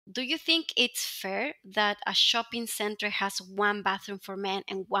Do you think it's fair that a shopping center has one bathroom for men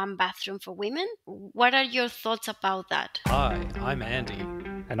and one bathroom for women? What are your thoughts about that? Hi, I'm Andy,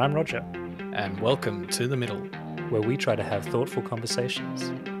 And I'm Roger, and welcome to The Middle, where we try to have thoughtful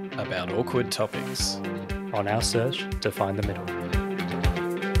conversations about awkward topics on our search to find the middle.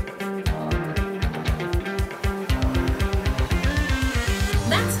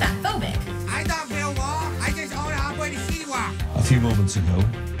 That's fatphobic. I don't feel war. I just order halfway to Siwa. A few moments ago,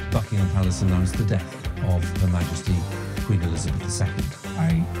 Buckingham Palace announced the death of Her Majesty Queen Elizabeth II.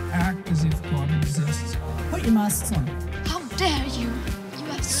 I act as if God exists. Put your masks on. How dare you! You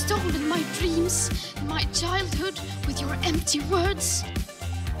have stolen my dreams, my childhood, with your empty words.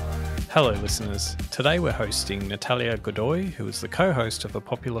 Hello, listeners. Today we're hosting Natalia Gadoy, who is the co-host of a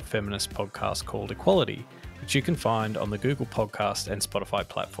popular feminist podcast called Equality, which you can find on the Google Podcast and Spotify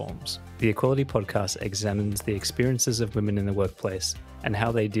platforms. The Equality Podcast examines the experiences of women in the workplace and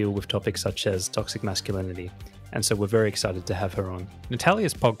how they deal with topics such as toxic masculinity. And so we're very excited to have her on.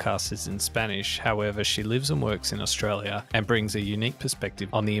 Natalia's podcast is in Spanish, however, she lives and works in Australia and brings a unique perspective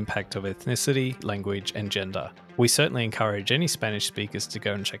on the impact of ethnicity, language, and gender. We certainly encourage any Spanish speakers to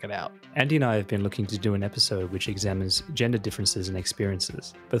go and check it out. Andy and I have been looking to do an episode which examines gender differences and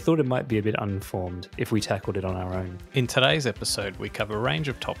experiences, but thought it might be a bit uninformed if we tackled it on our own. In today's episode, we cover a range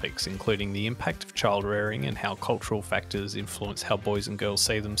of topics, including the impact of child rearing and how cultural factors influence how boys and girls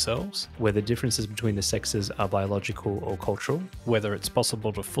see themselves, Whether differences between the sexes are biological or cultural, whether it's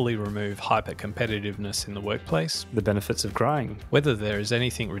possible to fully remove hyper-competitiveness in the workplace, the benefits of crying, whether there is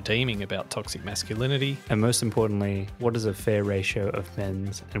anything redeeming about toxic masculinity. and most importantly, what is a fair ratio of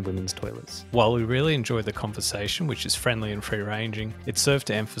men's and women's toilets? While we really enjoy the conversation, which is friendly and free-ranging, it served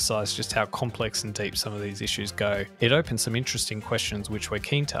to emphasise just how complex and deep some of these issues go. It opens some interesting questions which we're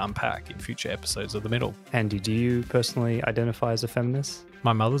keen to unpack in future episodes of The Middle. Andy, do you personally identify as a feminist?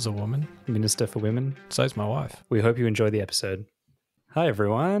 My mother's a woman, Minister for Women? so's my wife. We hope you enjoy the episode. Hi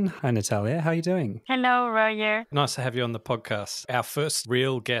everyone. Hi Natalia. How are you doing? Hello, Roger. Nice to have you on the podcast. Our first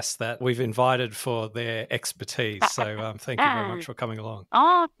real guest that we've invited for their expertise. So thank you very much for coming along.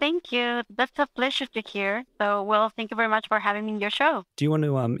 Oh, thank you. That's a pleasure to hear. So, well, thank you very much for having me in your show. Do you want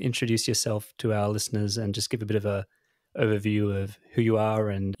to introduce yourself to our listeners and just give a bit of a overview of who you are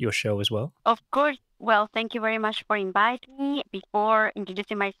and your show as well? Of course. Well, thank you very much for inviting me. Before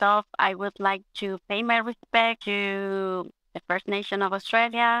introducing myself, I would like to pay my respect to the First Nation of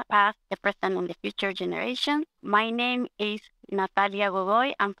Australia, past, the present, and the future generations. My name is Natalia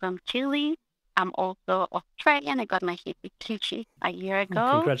Gadoy. I'm from Chile. I'm also Australian. I got my citizenship a year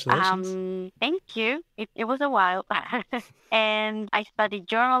ago. Congratulations. Thank you. It was a while. And I studied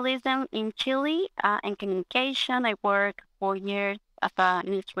journalism in Chile and communication. I worked 4 years as a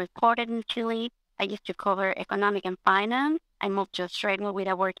news reporter in Chile. I used to cover economic and finance. I moved to Australia with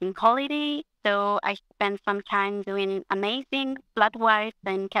a working holiday. So I spent some time doing amazing flat whites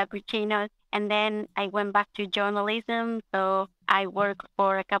and cappuccinos. And then I went back to journalism. So I worked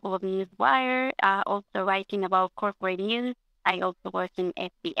for a couple of newswire, also writing about corporate news. I also worked in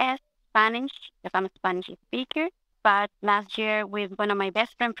SBS, Spanish, because I'm a Spanish speaker. But last year, with one of my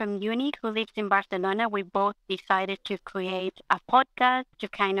best friends from uni who lives in Barcelona, we both decided to create a podcast to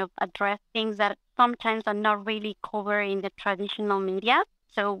kind of address things that sometimes are not really covered in the traditional media.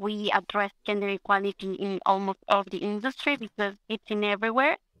 So we address gender equality in almost all the industry because it's in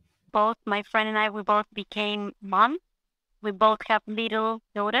everywhere. Both my friend and I, we both became moms. We both have little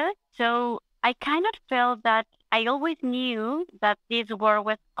daughters. So I kind of felt that I always knew that this world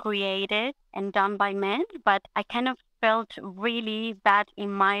was created and done by men, but I kind of felt really bad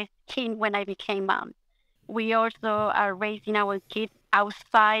in my skin when I became mom. We also are raising our kids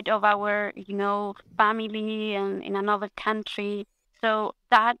outside of our, family and in another country. So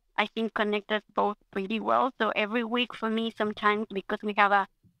that, I think, connected both pretty well. So every week for me, sometimes because we have a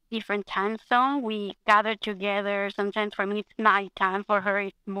different time zone, we gather together. Sometimes for me, it's nighttime. For her,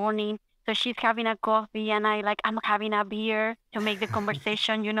 it's morning. So she's having a coffee and I'm having a beer to make the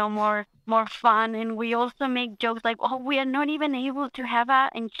conversation, more fun. And we also make jokes like, oh, we are not even able to have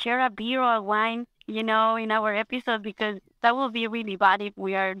and share a beer or a wine, in our episode because that will be really bad if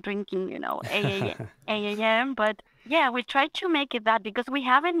we are drinking, 8 a.m. But yeah, we try to make it that because we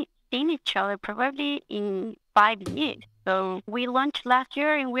haven't seen each other probably in 5 years. So we launched last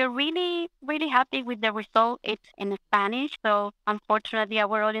year and we're really, really happy with the result. It's in Spanish. So unfortunately,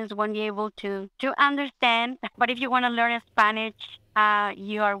 our audience won't be able to understand. But if you want to learn Spanish,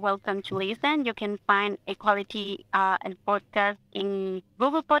 you are welcome to listen. You can find Equality and podcast in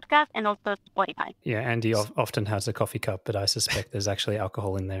Google Podcast and also Spotify. Yeah, Andy often has a coffee cup, but I suspect there's actually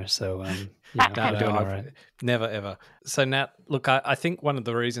alcohol in there. So, No, we're doing all I've right. never ever. So Nat, look, I think one of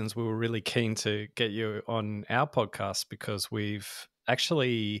the reasons we were really keen to get you on our podcast because we've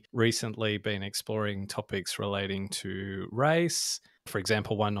actually recently been exploring topics relating to race. For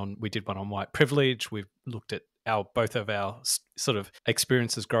example, we did one on white privilege. We've looked at both of our sort of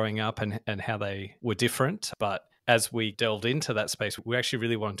experiences growing up and how they were different, but as we delved into that space, we actually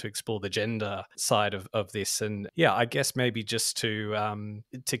really wanted to explore the gender side of this. And yeah, I guess maybe just to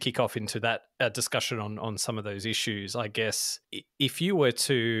kick off into that discussion on some of those issues, I guess if you were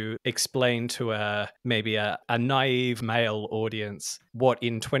to explain to maybe a naive male audience what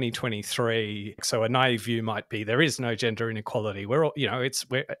in 2023, so a naive view might be there is no gender inequality. We're all,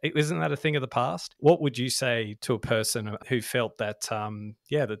 isn't that a thing of the past? What would you say to a person who felt that,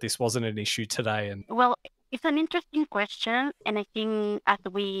 that this wasn't an issue today? And Well, it's an interesting question, and I think as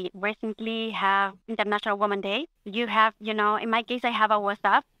we recently have International Women's Day, you have, in my case, I have a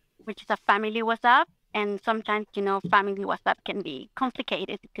WhatsApp, which is a family WhatsApp, and sometimes, family WhatsApp can be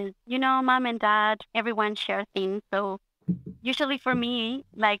complicated because, mom and dad, everyone shares things. So usually for me,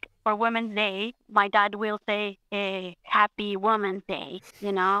 like for Women's Day, my dad will say a happy Women's Day,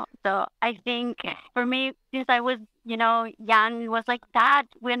 So I think for me, since I was, young, it was like, Dad,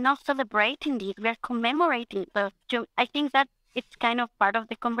 we're not celebrating this, we're commemorating. So I think that it's kind of part of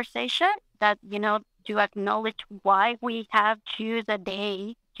the conversation that, to acknowledge why we have choose a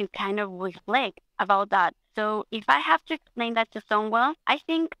day to kind of reflect about that. So if I have to explain that to someone, I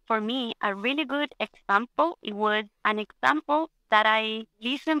think for me, a really good example, it was an example that I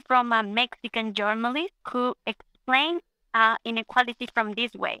listened from a Mexican journalist who explained inequality from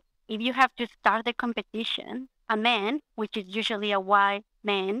this way. If you have to start the competition, a man, which is usually a white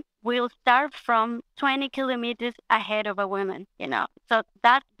man, will start from 20 kilometers ahead of a woman, So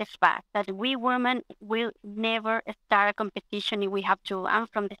that's the fact that we women will never start a competition if we have to learn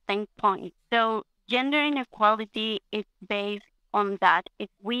from the same point. So gender inequality is based on that. If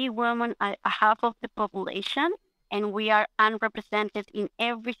we women are half of the population and we are unrepresented in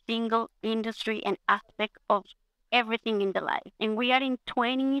every single industry and aspect of everything in the life. And we are in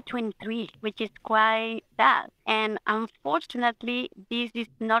 2023, which is quite sad. And unfortunately, this is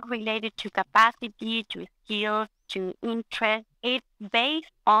not related to capacity, to skills, to interest. It's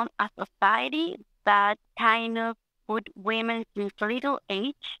based on a society that kind of put women since little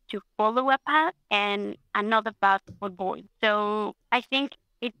age to follow a path and another path for boys. So I think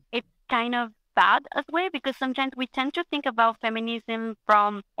it's kind of bad as well because sometimes we tend to think about feminism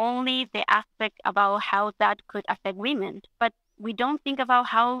from only the aspect about how that could affect women, but we don't think about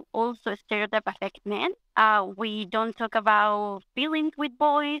how also stereotype affect men. We don't talk about feelings with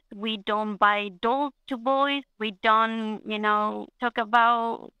boys. We don't buy dolls to boys. We don't, talk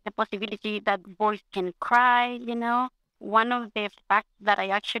about the possibility that boys can cry, One of the facts that I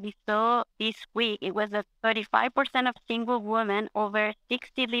actually saw this week, it was that 35% of single women over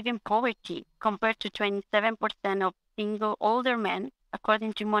 60 live in poverty compared to 27% of single older men,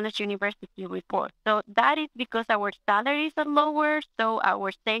 according to Monash University report. So that is because our salaries are lower, so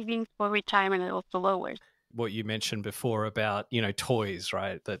our savings for retirement are also lower. What you mentioned before about, toys,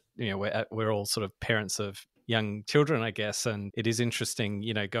 right? That, we're all sort of parents of young children, I guess. And it is interesting,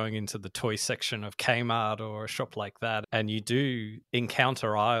 going into the toy section of Kmart or a shop like that, and you do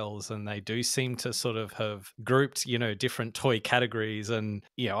encounter aisles and they do seem to sort of have grouped, different toy categories. And,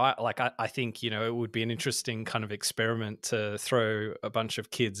 I think, it would be an interesting kind of experiment to throw a bunch of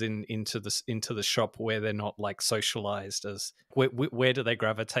kids into the shop where they're not like socialized as where do they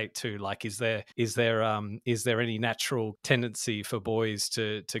gravitate to? Like, is there any natural tendency for boys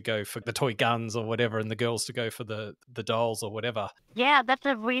to go for the toy guns or whatever and the girls to go for the dolls or whatever? Yeah, that's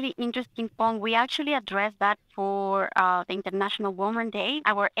a really interesting point. We actually addressed that for the International Women's Day.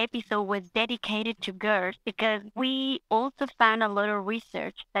 Our episode was dedicated to girls because we also found a lot of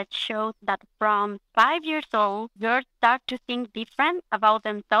research that shows that from 5 years old, girls start to think different about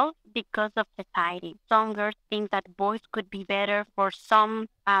themselves because of society. Some girls think that boys could be better for some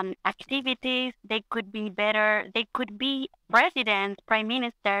activities. They could be better. They could be president, prime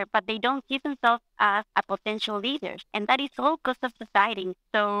minister, but they don't see themselves as a potential leader. And that is all because of society.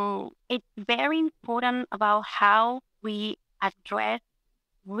 So it's very important about how we address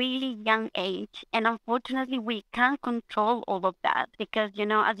really young age. And unfortunately, we can't control all of that because,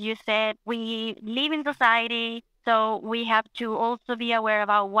 as you said, we live in society. So we have to also be aware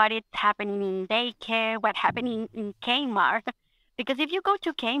about what is happening in daycare, what's happening in Kmart. Because if you go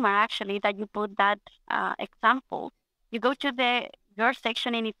to Kmart, actually, that you put that example, you go to the girls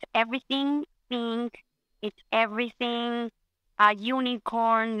section and it's everything pink, it's everything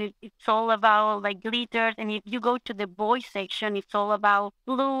unicorn. It's all about like glitters. And if you go to the boys section, it's all about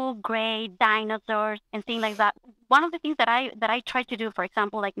blue, gray, dinosaurs, and things like that. One of the things that I try to do, for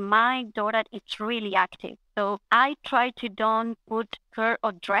example, like my daughter, it's really active. So I try to don't put her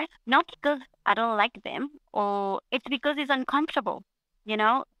or dress, not because I don't like them, or it's because it's uncomfortable, you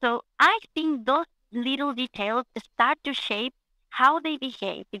know? So I think those little details start to shape how they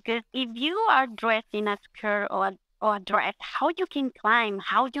behave. Because if you are dressed in a skirt or a dress, how you can climb,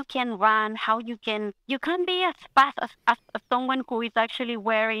 how you can run, you can't be as fast as someone who is actually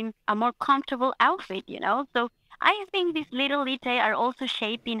wearing a more comfortable outfit, you know? So I think these little details are also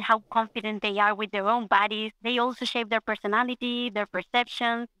shaping how confident they are with their own bodies. They also shape their personality, their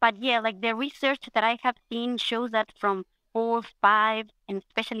perceptions. But yeah, like the research that I have seen shows that from 4, 5, and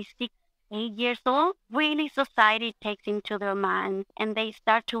especially 6, 8 years old, really society takes into their minds and they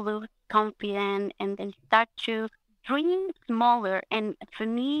start to lose confidence and they start to dream smaller. And for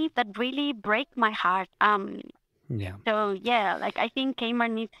me, that really break my heart. Yeah. So yeah, like I think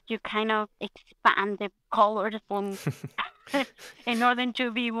Kmart needs to kind of expand the colors from in order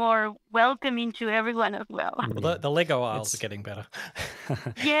to be more welcoming to everyone as well. Well, the Lego aisles are getting better.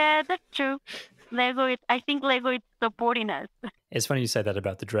 Yeah, that's true. I think Lego is supporting us. It's funny you say that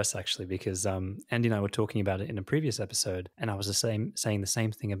about the dress, actually, because Andy and I were talking about it in a previous episode, and I was saying the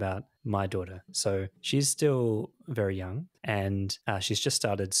same thing about my daughter. So she's still very young, and she's just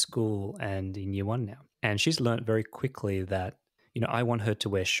started school and in year 1 now. And she's learned very quickly that, I want her to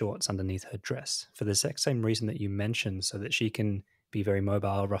wear shorts underneath her dress for the exact same reason that you mentioned, so that she can be very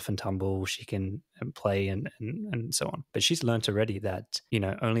mobile, rough and tumble. She can play and so on. But she's learnt already that,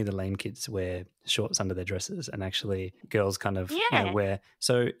 only the lame kids wear shorts under their dresses, and actually girls kind of wear.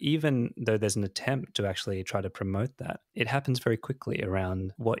 So even though there's an attempt to actually try to promote that, it happens very quickly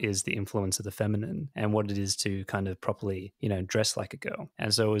around what is the influence of the feminine and what it is to kind of properly, dress like a girl.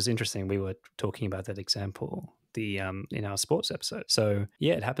 And so it was interesting. We were talking about that example in our sports episode. So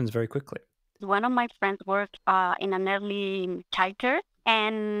yeah, it happens very quickly. One of my friends worked in an early childcare,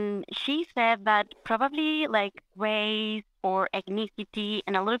 and she said that probably like race or ethnicity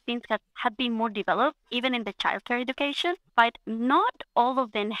and a lot of things had been more developed even in the childcare education, but not all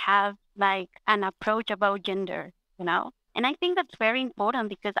of them have like an approach about gender, you know? And I think that's very important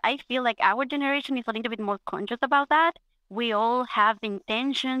because I feel like our generation is a little bit more conscious about that. We all have the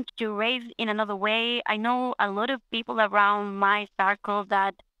intention to raise in another way. I know a lot of people around my circle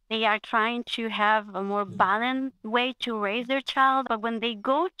that they are trying to have a more balanced way to raise their child. But when they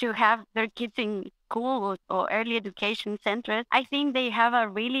go to have their kids in school or early education centers, I think they have a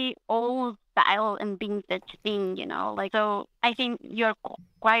really old style and vintage thing, you know? Like, so I think you're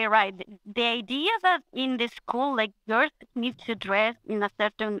quite right. The idea that in the school, like girls need to dress in a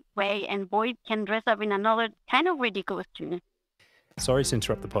certain way and boys can dress up in another, kind of ridiculous to me. Sorry to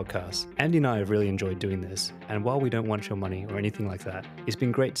interrupt the podcast. Andy and I have really enjoyed doing this, and while we don't want your money or anything like that, it's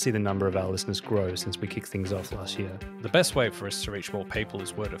been great to see the number of our listeners grow since we kicked things off last year. The best way for us to reach more people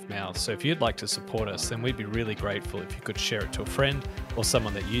is word of mouth, so if you'd like to support us, then we'd be really grateful if you could share it to a friend or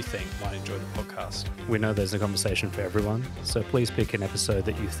someone that you think might enjoy the podcast. We know there's a conversation for everyone, so please pick an episode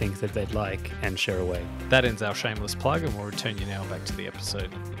that you think that they'd like and share away. That ends our shameless plug, and we'll return you now back to the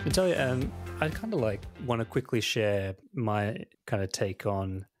episode. Natalia, I kind of want to quickly share my kind of take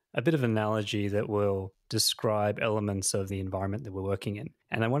on a bit of an analogy that will describe elements of the environment that we're working in.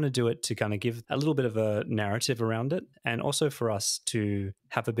 And I want to do it to kind of give a little bit of a narrative around it, and also for us to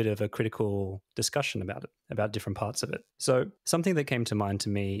have a bit of a critical discussion about it, about different parts of it. So something that came to mind to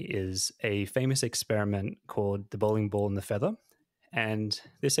me is a famous experiment called the bowling ball and the feather. And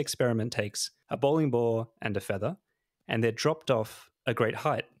this experiment takes a bowling ball and a feather, and they're dropped off a great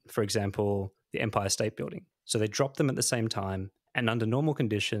height, for example, the Empire State Building. So they drop them at the same time, and under normal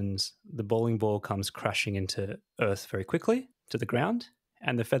conditions, the bowling ball comes crashing into Earth very quickly, to the ground,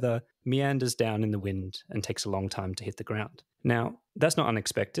 and the feather meanders down in the wind and takes a long time to hit the ground. Now, that's not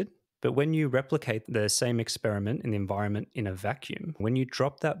unexpected, but when you replicate the same experiment in the environment in a vacuum, when you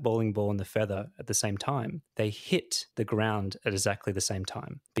drop that bowling ball and the feather at the same time, they hit the ground at exactly the same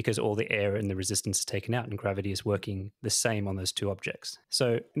time because all the air and the resistance is taken out and gravity is working the same on those two objects.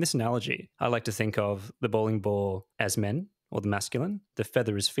 So in this analogy, I like to think of the bowling ball as men, or the masculine, the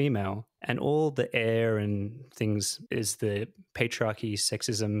feather is female, And all the air and things is the patriarchy,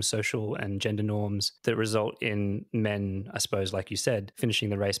 sexism, social and gender norms that result in men, I suppose, like you said, finishing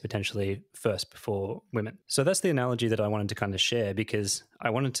the race potentially first before women. So that's the analogy that I wanted to kind of share, because I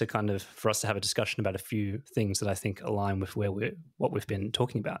wanted to kind of, for us to have a discussion about a few things that I think align with what we've been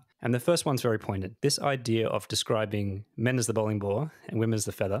talking about. And the first one's very pointed. This idea of describing men as the bowling ball and women as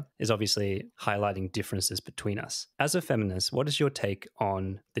the feather is obviously highlighting differences between us. As a feminist, what is your take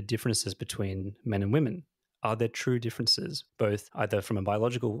on the differences between men and women? Are there true differences, both either from a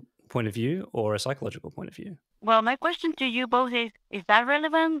biological point of view or a psychological point of view? Well, my question to you both is that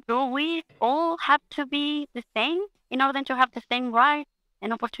relevant? Do we all have to be the same in order to have the same rights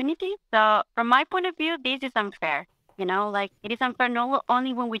and opportunities? So from my point of view, this is unfair. Like it is unfair not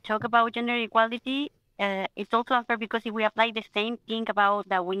only when we talk about gender equality, it's also unfair because if we apply the same thing about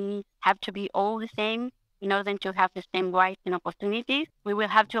that we have to be all the same in order to have the same rights and opportunities, we will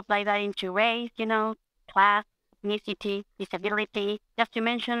have to apply that into race, class, ethnicity, disability, just to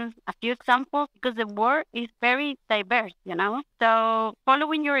mention a few examples, because the world is very diverse, So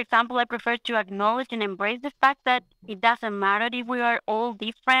following your example, I prefer to acknowledge and embrace the fact that it doesn't matter if we are all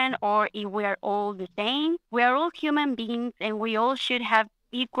different or if we are all the same. We are all human beings and we all should have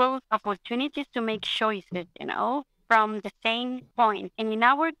equal opportunities to make choices, from the same point. And in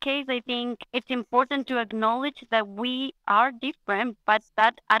our case, I think it's important to acknowledge that we are different, but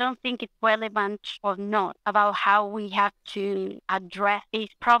that I don't think it's relevant or not about how we have to address this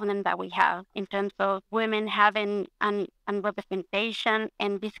problem that we have in terms of women having an representation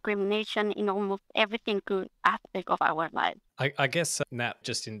and discrimination in almost every single aspect of our lives. I guess, Nat,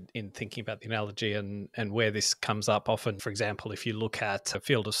 just in thinking about the analogy and where this comes up often, for example, if you look at a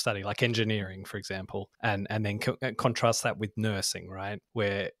field of study like engineering, for example, and then contrast that with nursing, right,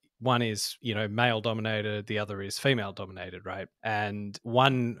 where one is, male dominated, the other is female dominated, right? And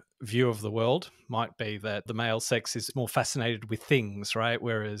one view of the world might be that the male sex is more fascinated with things, right?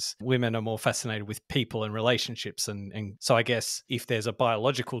 Whereas women are more fascinated with people and relationships. And so I guess if there's a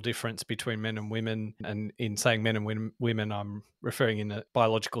biological difference between men and women, and in saying men and women, I'm referring in a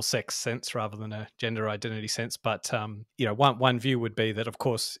biological sex sense rather than a gender identity sense. But, one view would be that, of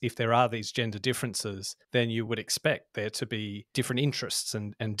course, if there are these gender differences, then you would expect there to be different interests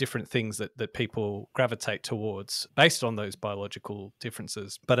and different things that people gravitate towards based on those biological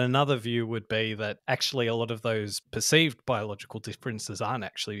differences. But another view would be that actually a lot of those perceived biological differences aren't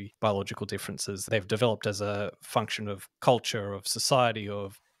actually biological differences. They've developed as a function of culture, of society,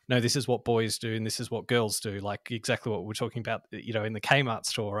 of no, this is what boys do and this is what girls do, like exactly what we're talking about, in the Kmart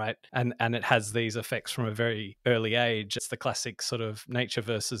store, right? And it has these effects from a very early age. It's the classic sort of nature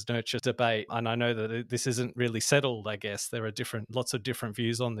versus nurture debate. And I know that this isn't really settled, I guess. There are lots of different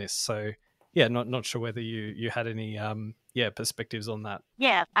views on this. So yeah, not sure whether you had any perspectives on that.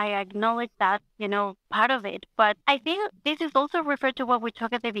 Yes, I acknowledge that, part of it. But I think this is also referred to what we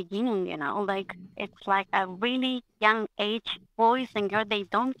talked at the beginning, like it's like a really young age, boys and girls, they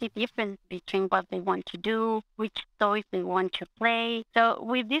don't see difference between what they want to do, which toys they want to play. So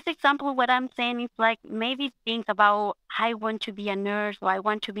with this example, what I'm saying is like maybe things about I want to be a nurse, or I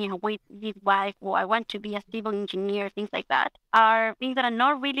want to be a wife, or I want to be a civil engineer, things like that, are things that are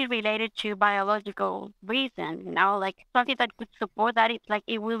not really related to biological reasons, like something that could support that. It's like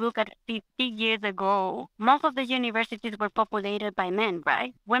if we look at 50 years ago, most of the universities were populated by men,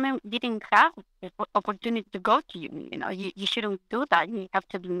 right? Women didn't have the opportunity to go to uni. You shouldn't do that. You have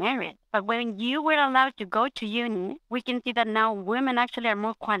to be married. But when you were allowed to go to uni, we can see that now women actually are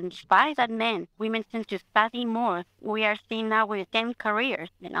more qualified than men. Women tend to study more. We are seeing now with STEM careers,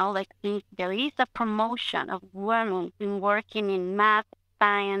 like there is a promotion of women in working in math,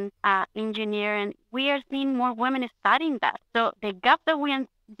 science, engineering. We are seeing more women studying that. So the gap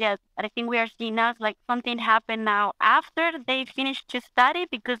that I think we are seeing now is like something happened now after they finish to study,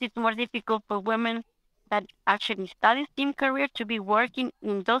 because it's more difficult for women that actually study STEM career to be working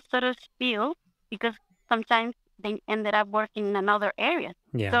in those sort of fields, because sometimes they ended up working in another area.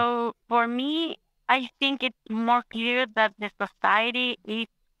 Yeah. So for me, I think it's more clear that the society is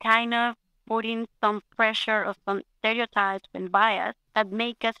kind of putting some pressure or some stereotypes and bias that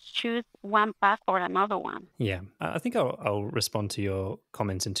make us choose one path or another one. Yeah, I think I'll respond to your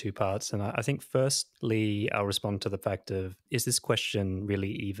comments in two parts. And I think firstly, I'll respond to the fact of, is this question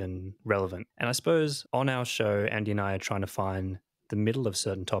really even relevant? And I suppose on our show, Andy and I are trying to find the middle of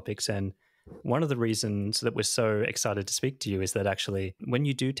certain topics. And one of the reasons that we're so excited to speak to you is that actually when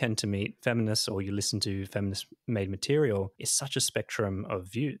you do tend to meet feminists or you listen to feminist-made material, it's such a spectrum of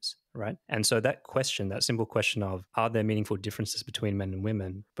views. right? And so that question, that simple question of are there meaningful differences between men and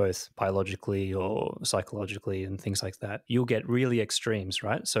women, both biologically or psychologically and things like that, you'll get really extremes,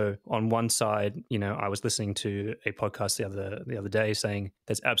 right? So on one side, I was listening to a podcast the other day saying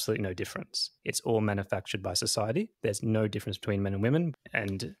there's absolutely no difference. It's all manufactured by society. There's no difference between men and women,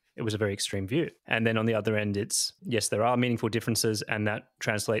 and it was a very extreme view. And then on the other end, it's, yes, there are meaningful differences, and that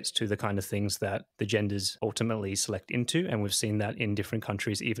translates to the kind of things that the genders ultimately select into. And we've seen that in different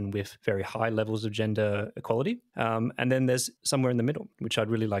countries, even with very high levels of gender equality. And then there's somewhere in the middle, which I'd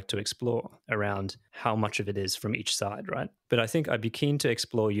really like to explore around how much of it is from each side, right? But I think I'd be keen to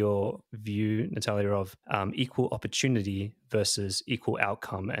explore your view, Natalia, of equal opportunity versus equal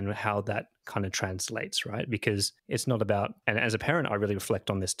outcome and how that kind of translates, right? Because it's not about, and as a parent, I really reflect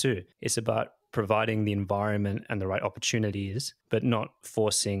on this too, it's about providing the environment and the right opportunities, but not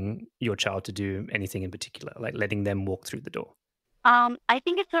forcing your child to do anything in particular, like letting them walk through the door. I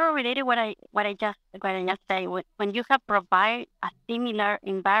think it's sort of related what I just say. When you have provide a similar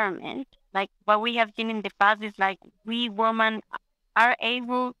environment, like what we have seen in the past is like we women are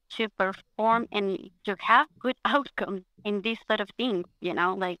able to perform and to have good outcomes in these sort of things.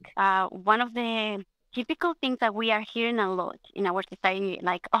 Like one of the typical things that we are hearing a lot in our society,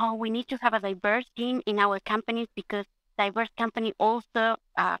 like, oh, we need to have a diverse team in our companies because diverse company also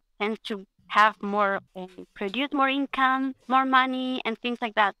tends to have more, produce more income, more money, and things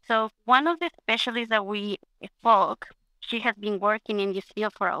like that. So one of the specialists that we spoke, she has been working in this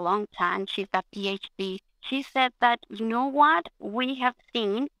field for a long time. She's a PhD. She said that, you know what? We have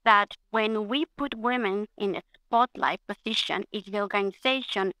seen that when we put women in a spotlight position in the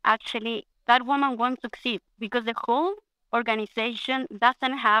organization, actually that woman won't succeed because the whole organization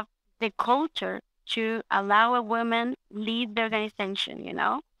doesn't have the culture to allow a woman lead the organization,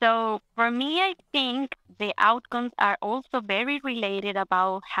 So for me, I think the outcomes are also very related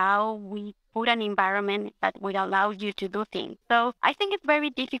about how we put an environment that would allow you to do things. So I think it's very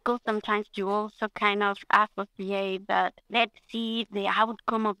difficult sometimes to also kind of associate that, let's see the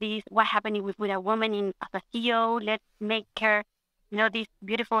outcome of this, what happened with a woman as a CEO, let's make her, this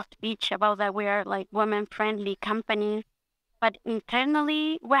beautiful speech about that we are like women-friendly companies. But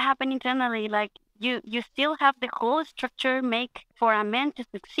internally, what happened internally, like you still have the whole structure make for a man to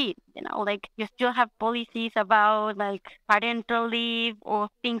succeed, like you still have policies about like parental leave or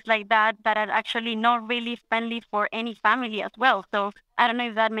things like that are actually not really friendly for any family as well. So I don't know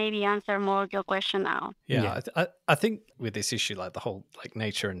if that maybe answer more your question now. Yeah. I think with this issue, like the whole like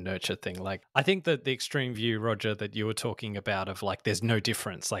nature and nurture thing, like I think that the extreme view, Roger, that you were talking about of like there's no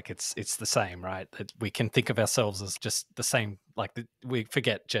difference, like it's the same, right? That we can think of ourselves as just the same, like we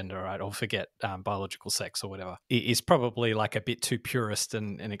forget gender, right, or forget biological sex or whatever. It is probably like a bit too purist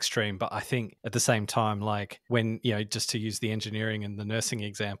and extreme, but I think at the same time, like when just to use the engineering and the nursing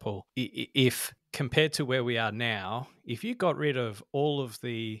example, if compared to where we are now, if you got rid of all of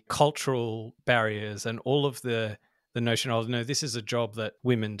the cultural barriers and all of the notion of, no, this is a job that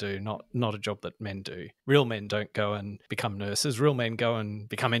women do, not a job that men do. Real men don't go and become nurses. Real men go and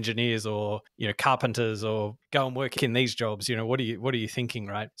become engineers or, carpenters or go and work in these jobs. What are you thinking,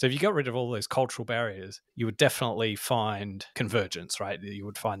 right? So if you got rid of all those cultural barriers, you would definitely find convergence, right? You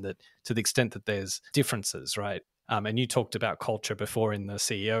would find that to the extent that there's differences, right? And you talked about culture before in the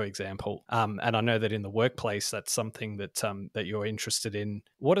CEO example. And I know that in the workplace, that's something that you're interested in.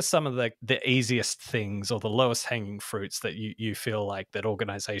 What are some of the easiest things or the lowest hanging fruits that you feel like that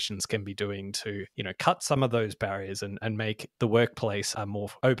organizations can be doing to, cut some of those barriers and make the workplace more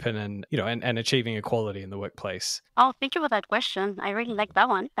open and, and achieving equality in the workplace? Oh, thank you for that question. I really like that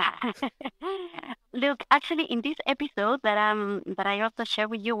one. Look, actually, in this episode that I also share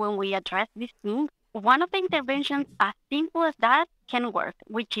with you when we address these things, one of the interventions as simple as that can work,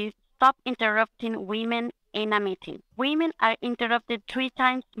 which is stop interrupting women in a meeting. Women are interrupted 3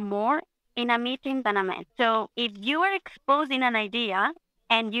 times more in a meeting than a man. So if you are exposing an idea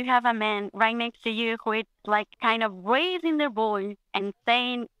and you have a man right next to you who is like kind of raising their voice and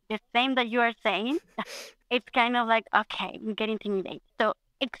saying the same that you are saying, it's kind of like, okay, we get intimidated. So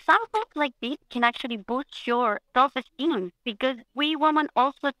examples like this can actually boost your self-esteem because we women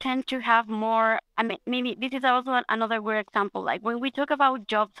also tend to have more, maybe this is also another weird example, like when we talk about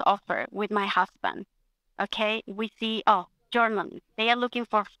jobs offer with my husband, okay, we see, journalists, they are looking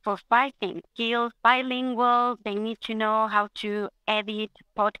for 5 things: skills, bilingual, they need to know how to edit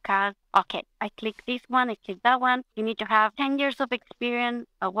podcasts. Okay, I click this one, I click that one. You need to have 10 years of experience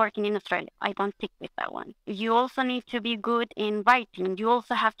working in Australia. I don't tick with that one. You also need to be good in writing. You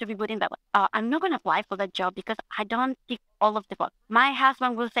also have to be good in that one. I'm not going to apply for that job because I don't tick all of the boxes. My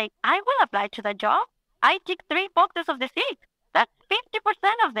husband will say, I will apply to that job. I tick 3 boxes of the 6. That's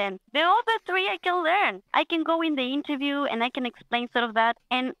 50% of them. The other three I can learn. I can go in the interview and I can explain sort of that.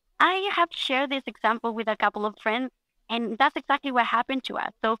 And I have shared this example with a couple of friends, and that's exactly what happened to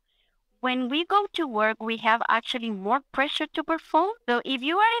us. So when we go to work, we have actually more pressure to perform. So if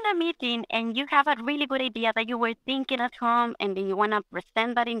you are in a meeting and you have a really good idea that you were thinking at home, and then you want to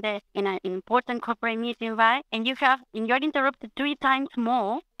present that in an important corporate meeting, right? And you're interrupted 3 times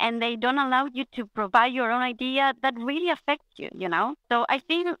more, and they don't allow you to provide your own idea, that really affects you, you know? So I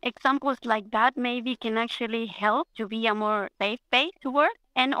think examples like that maybe can actually help to be a more safe space to work.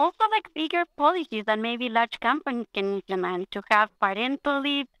 And also like bigger policies that maybe large companies can implement, to have parental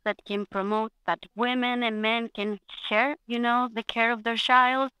leave that can promote that women and men can share, the care of their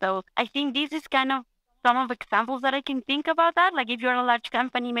child. So I think this is kind of some of examples that I can think about that. Like if you're a large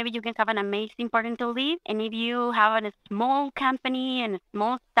company, maybe you can have an amazing parental leave. And if you have a small company and a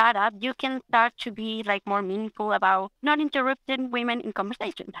small startup, you can start to be like more meaningful about not interrupting women in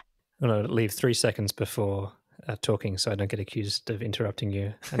conversation. I'm going to leave 3 seconds before talking so I don't get accused of interrupting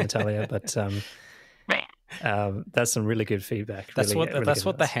you, Natalia. But that's some really good feedback. That's really, what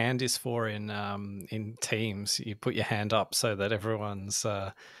really the hand is for in Teams. You put your hand up so that everyone's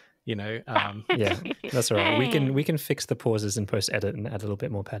yeah, that's all right. We can fix the pauses in post edit and add a little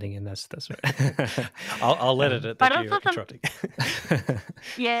bit more padding in. That's right. I'll edit it that you're interrupting.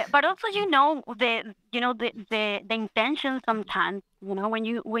 Yeah, but also the intention sometimes. When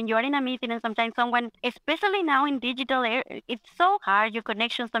you are in a meeting and sometimes someone, especially now in digital era, it's so hard. Your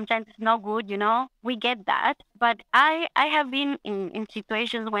connection sometimes is not good. We get that. But I have been in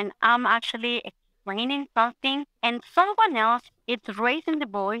situations when I'm actually explaining something and someone else is raising the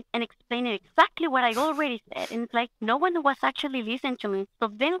voice and explaining exactly what I already said, and it's like no one was actually listening to me.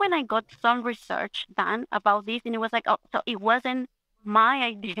 So then when I got some research done about this, and it was like, oh, so it wasn't my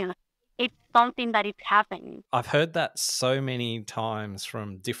idea, it's something that is happening. I've heard that so many times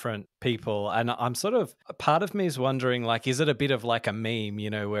from different people, and I'm sort of, part of me is wondering, like, is it a bit of like a meme,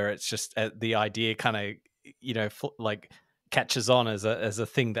 where it's just the idea kind of, like catches on as a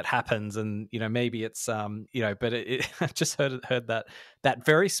thing that happens, and maybe it's but I just heard that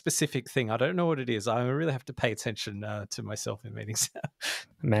very specific thing. I don't know what it is. I really have to pay attention to myself in meetings.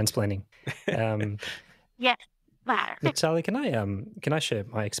 Mansplaining. Yes. Natalia, can I share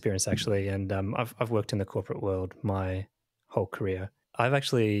my experience actually? And I've worked in the corporate world my whole career. I've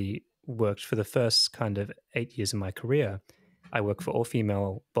actually worked for the first kind of 8 years of my career. I worked for all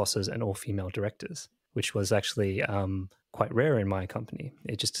female bosses and all female directors, which was actually quite rare in my company.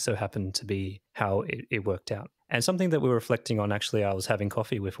 It just so happened to be how it worked out. And something that we were reflecting on, actually, I was having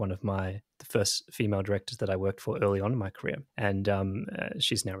coffee with one of the first female directors that I worked for early on in my career. And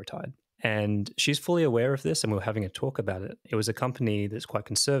she's now retired. And she's fully aware of this, and we were having a talk about it. It was a company that's quite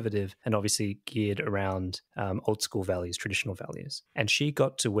conservative and obviously geared around old school values, traditional values. And she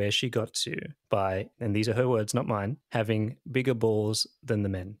got to where she got to by, and these are her words, not mine, having bigger balls than the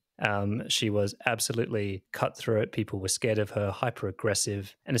men. She was absolutely cutthroat. People were scared of her, hyper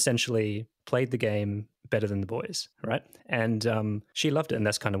aggressive, and essentially played the game better than the boys, right? And she loved it, and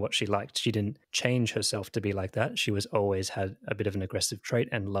that's kind of what she liked. She didn't change herself to be like that. She was always had a bit of an aggressive trait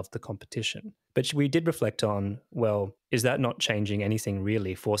and loved the competition. But we did reflect on, well, is that not changing anything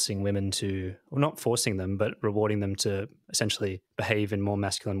really, forcing women to, well, not forcing them, but rewarding them to essentially behave in more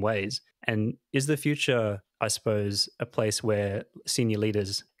masculine ways? And is the future, I suppose, a place where senior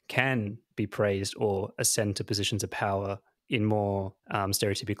leaders can be praised or ascend to positions of power in more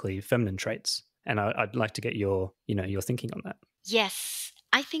stereotypically feminine traits? And I'd like to get your thinking on that. Yes,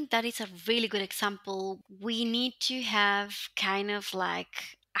 I think that is a really good example. We need to have kind of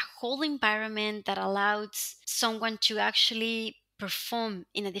like a whole environment that allows someone to actually perform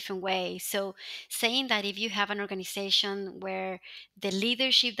in a different way. So saying that if you have an organization where the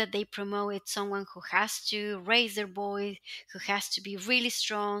leadership that they promote is someone who has to raise their voice, who has to be really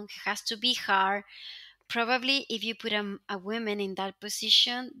strong, who has to be hard, probably if you put a woman in that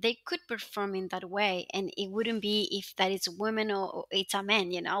position, they could perform in that way, and it wouldn't be if that is a woman or it's a man.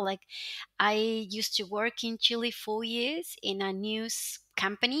 Like I used to work in Chile 4 years in a news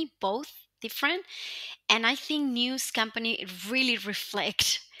company, both different, and I think news company really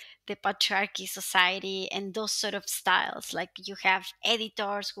reflect the patriarchy society and those sort of styles. Like you have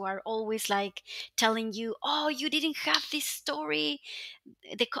editors who are always like telling you, oh, you didn't have this story,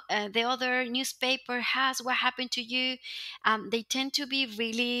 the other newspaper has, what happened to you. They tend to be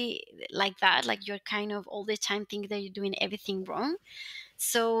really like that, like you're kind of all the time thinking that you're doing everything wrong.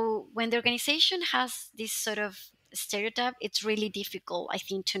 So when the organization has this sort of stereotype, it's really difficult, I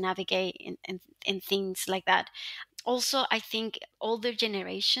think, to navigate and things like that. Also, I think older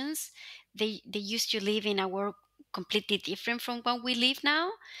generations, they used to live in a completely different from what we live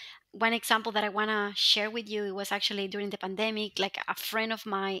now. One example that I want to share with you, it was actually during the pandemic. Like, a friend of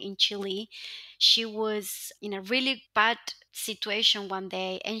mine in Chile, she was in a really bad situation one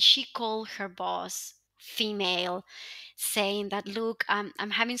day, and she called her boss, female, saying that, look, I'm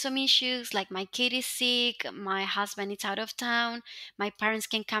having some issues, like my kid is sick, my husband is out of town, my parents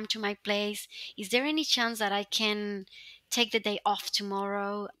can come to my place, is there any chance that I can take the day off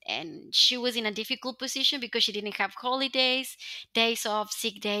tomorrow? And she was in a difficult position because she didn't have holidays, days off,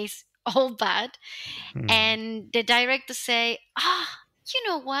 sick days, all bad. Hmm. And the director say, you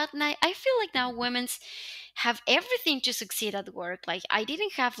know what, I feel like now women's have everything to succeed at work. Like, I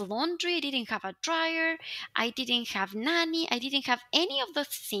didn't have laundry, I didn't have a dryer, I didn't have nanny, I didn't have any of those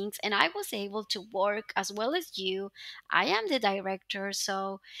things, and I was able to work as well as you. I am the director,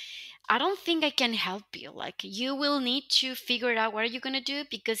 so I don't think I can help you. Like, you will need to figure out what are you gonna do,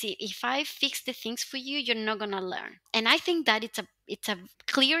 because if I fix the things for you, you're not gonna learn. And I think that it's a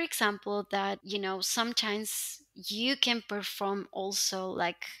clear example that, sometimes you can perform also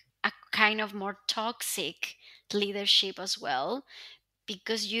like a kind of more toxic leadership as well,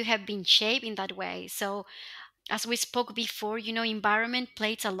 because you have been shaped in that way. So, as we spoke before, environment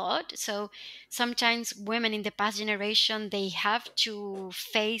plays a lot. So sometimes women in the past generation, they have to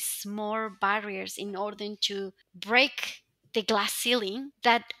face more barriers in order to break the glass ceiling,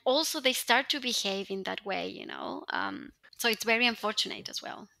 that also they start to behave in that way. So it's very unfortunate as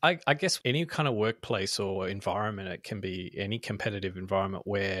well. I guess any kind of workplace or environment, it can be any competitive environment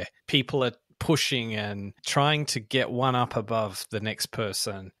where people are pushing and trying to get one up above the next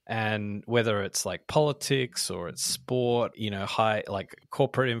person. And whether it's like politics or it's sport, high, like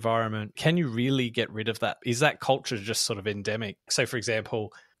corporate environment, can you really get rid of that? Is that culture just sort of endemic? So, for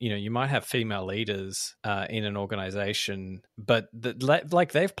example, you might have female leaders in an organization, but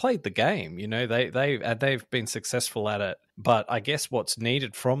like they've played the game, they've been successful at it. But I guess what's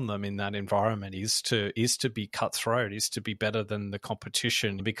needed from them in that environment is to be cutthroat, is to be better than the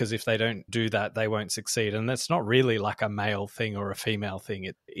competition, because if they don't do that, they won't succeed. And that's not really like a male thing or a female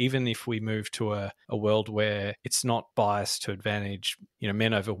thing. Even if we move to a world where it's not biased to advantage,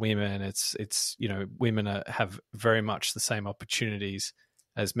 men over women, it's women have very much the same opportunities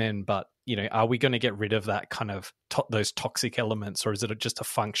as men. But are we going to get rid of that kind of those toxic elements, or is it just a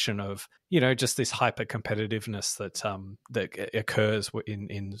function of just this hyper competitiveness that occurs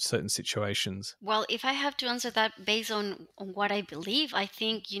in certain situations? Well, if I have to answer that based on what I believe, I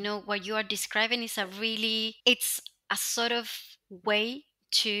think what you are describing is it's a sort of way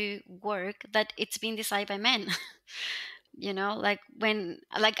to work that it's been decided by men. Like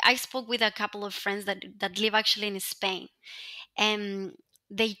I spoke with a couple of friends that live actually in Spain, and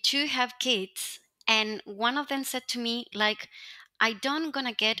they too have kids, and one of them said to me, like, I don't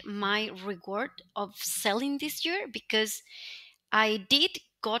gonna get my reward of selling this year because I did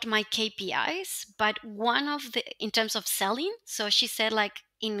got my KPIs, but one of the in terms of selling. So she said, like,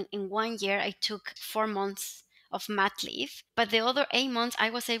 in 1 year I took 4 months of mat leave, but the other 8 months I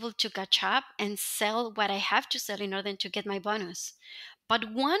was able to catch up and sell what I have to sell in order to get my bonus.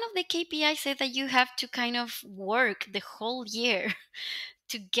 But one of the KPIs said that you have to kind of work the whole year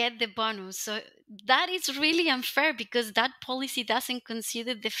to get the bonus. So that is really unfair, because that policy doesn't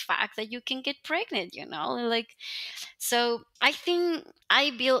consider the fact that you can get pregnant. Like, so I think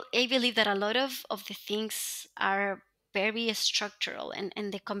I believe that a lot of the things are very structural,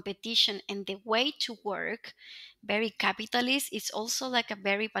 and the competition and the way to work, very capitalist, is also like a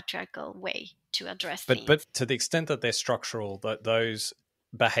very patriarchal way to address things. But to the extent that they're structural, that those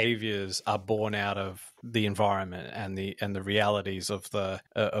behaviors are born out of the environment and the realities of the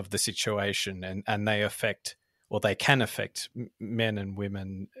situation, and they affect, or they can affect, men and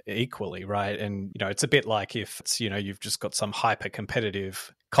women equally, right? And it's a bit like if it's, you've just got some hyper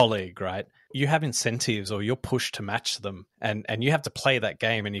competitive colleague, right? You have incentives, or you're pushed to match them, and you have to play that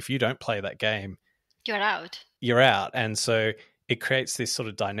game. And if you don't play that game, You're out. you're out. And so it creates this sort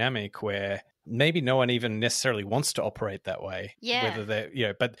of dynamic where maybe no one even necessarily wants to operate that way. Yeah. Whether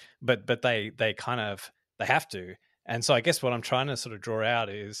they're, but they kind of, they have to. And so I guess what I'm trying to sort of draw out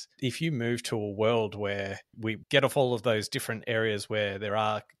is, if you move to a world where we get off all of those different areas where there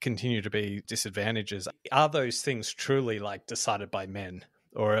are continue to be disadvantages, are those things truly like decided by men?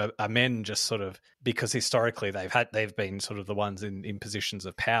 Or are men just sort of, because historically they've been sort of the ones in positions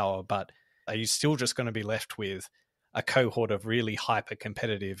of power, but are you still just going to be left with a cohort of really hyper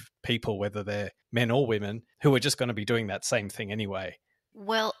competitive people, whether they're men or women, who are just going to be doing that same thing anyway?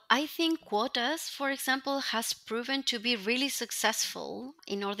 Well, I think quotas, for example, has proven to be really successful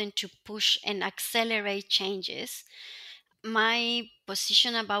in order to push and accelerate changes. my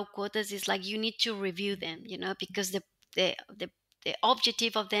position about quotas is like you need to review them, because the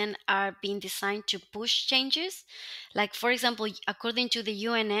objective of them are being designed to push changes. Like, for example, according to the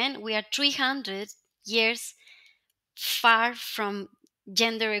UNN, we are 300 years far from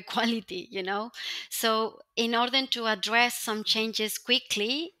gender equality. So in order to address some changes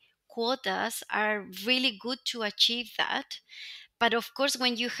quickly, quotas are really good to achieve that. But of course,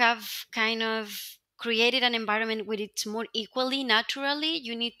 when you have kind of created an environment where it's more equally naturally,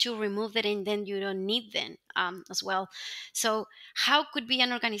 you need to remove that, and then you don't need them as well. So how could be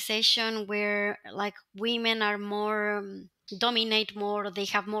an organization where like women are more dominate more, or they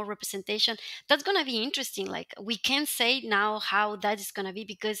have more representation? That's going to be interesting. Like, we can't say now how that is going to be,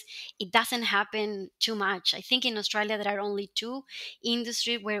 because it doesn't happen too much. I think in Australia there are only two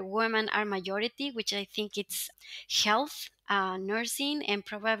industries where women are majority, which I think it's health, nursing, and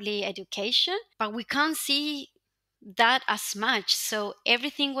probably education. But we can't see that as much. So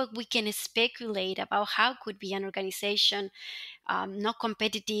everything what we can speculate about how could be an organization not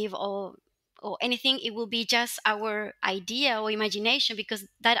competitive, or anything, it will be just our idea or imagination, because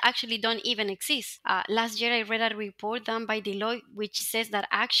that actually don't even exist. Last year I read a report done by Deloitte which says that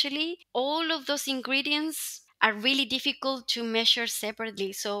actually all of those ingredients are really difficult to measure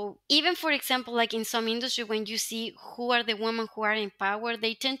separately. So even, for example, like in some industry, when you see who are the women who are in power,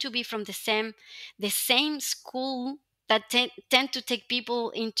 they tend to be from the same school that tend to take people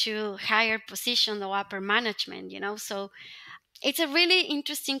into higher position or upper management. So it's a really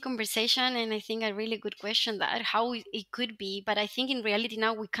interesting conversation, and I think a really good question that how it could be. But I think in reality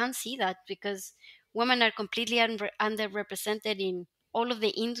now we can't see that, because women are completely underrepresented in all of the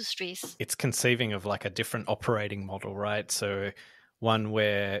industries. It's conceiving of like a different operating model, right? So one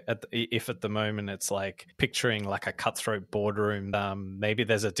where if at the moment it's like picturing like a cutthroat boardroom, maybe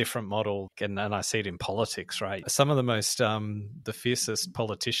there's a different model. And I see it in politics, right? Some of the most the fiercest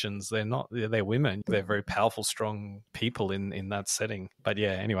politicians, they're women. They're very powerful, strong people in that setting. But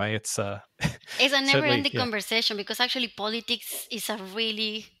yeah, anyway, it's It's a never certainly, ending yeah. conversation, because actually politics is a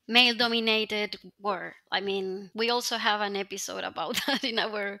really male dominated world. I mean, we also have an episode about that in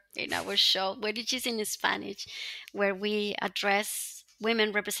our show, which is in Spanish, where we address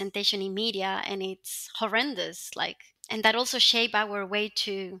women representation in media, and it's horrendous. Like, and that also shape our way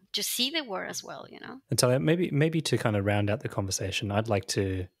to see the world as well. Natalia, maybe to kind of round out the conversation, I'd like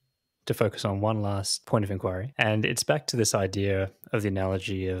to focus on one last point of inquiry. And it's back to this idea of the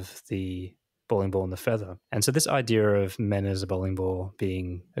analogy of the bowling ball and the feather. And so, this idea of men as a bowling ball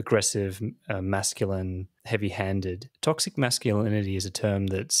being aggressive, masculine, heavy handed, toxic masculinity is a term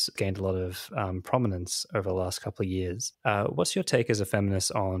that's gained a lot of prominence over the last couple of years. What's your take as a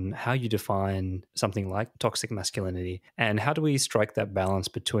feminist on how you define something like toxic masculinity? And how do we strike that balance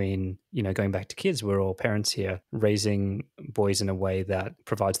between, going back to kids, we're all parents here, raising boys in a way that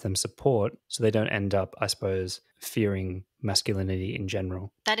provides them support so they don't end up, I suppose, fearing masculinity in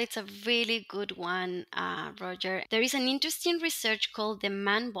general? That is a really good one, Roger. There is an interesting research called the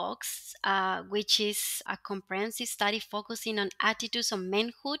Man Box, which is a comprehensive study focusing on attitudes on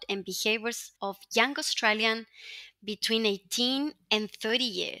manhood and behaviors of young Australian between 18 and 30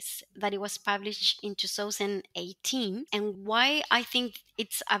 years, that it was published in 2018. And why I think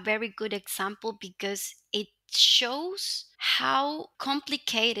it's a very good example, because it shows how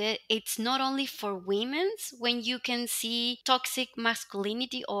complicated it's not only for women's when you can see toxic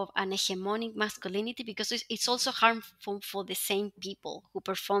masculinity or an hegemonic masculinity, because it's also harmful for the same people who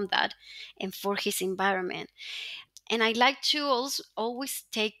perform that and for his environment. And I like to also always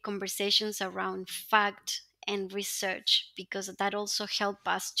take conversations around fact and research, because that also help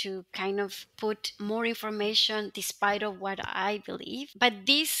us to kind of put more information despite of what I believe. But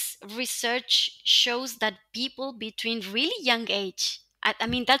this research shows that people between really young age, I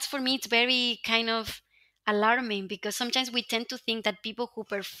mean, that's for me, it's very kind of alarming, because sometimes we tend to think that people who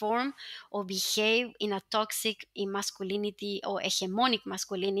perform or behave in a toxic masculinity or hegemonic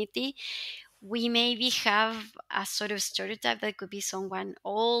masculinity, we maybe have a sort of stereotype that could be someone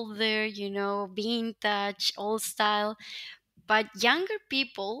older, vintage, old style. But younger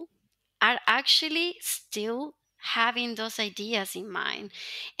people are actually still having those ideas in mind.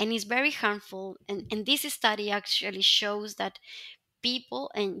 And it's very harmful. And this study actually shows that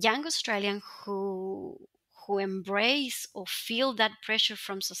people and young Australians who embrace or feel that pressure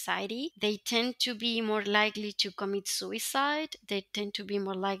from society, they tend to be more likely to commit suicide. They tend to be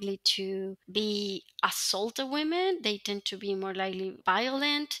more likely to be assaulted women. They tend to be more likely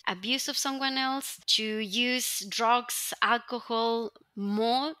violent, abuse of someone else, to use drugs, alcohol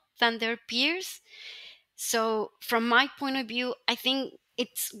more than their peers. So from my point of view, I think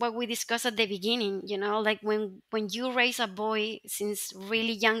it's what we discussed at the beginning, like when you raise a boy since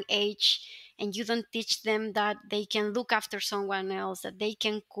really young age, and you don't teach them that they can look after someone else, that they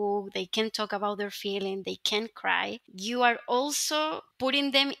can cook, they can talk about their feeling, they can cry, you are also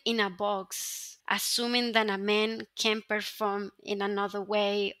putting them in a box, assuming that a man can perform in another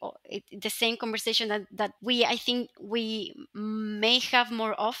way, or the same conversation that I think we may have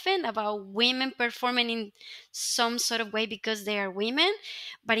more often about women performing in some sort of way because they are women.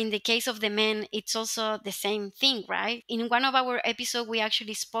 But in the case of the men, it's also the same thing, right? In one of our episodes, we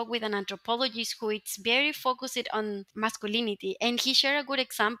actually spoke with an anthropologist who is very focused on masculinity. And he shared a good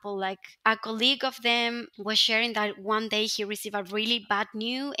example. Like, a colleague of them was sharing that one day he received a really bad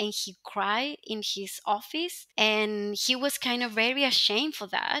news and he cried in his office. And he was kind of very ashamed for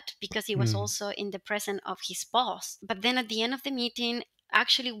that because he was also in the presence of his boss. But then at the end of the meeting,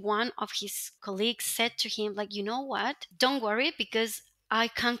 actually one of his colleagues said to him, like, you know what, don't worry, because I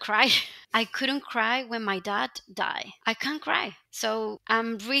can't cry. I couldn't cry when my dad died. I can't cry. So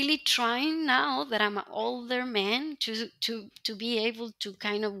I'm really trying, now that I'm an older man, to be able to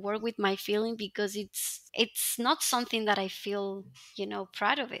kind of work with my feeling, because it's not something that I feel,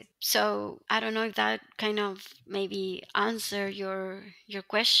 proud of it. So I don't know if that kind of maybe answer your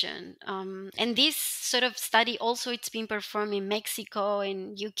question. And this sort of study also, it's been performed in Mexico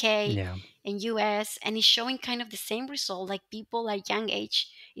and UK Yeah. in US, and it's showing kind of the same result. Like, people at young age,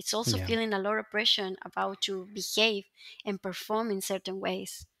 it's also Yeah. feeling a lot of pressure about to behave and perform in certain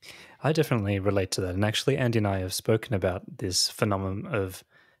ways. I definitely relate to that. And actually, Andy and I have spoken about this phenomenon of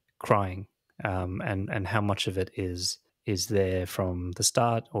crying, and how much of it is there from the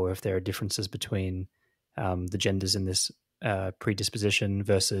start, or if there are differences between the genders in this predisposition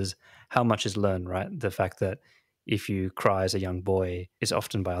versus how much is learned, right? The fact that if you cry as a young boy, is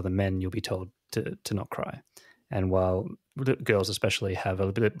often by other men, you'll be told to not cry. And while girls especially have a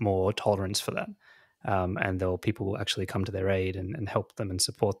little bit more tolerance for that, and people will actually come to their aid and help them and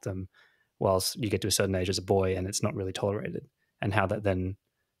support them, whilst you get to a certain age as a boy and it's not really tolerated, and how that then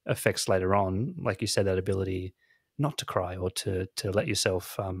affects later on, like you said, that ability not to cry or to let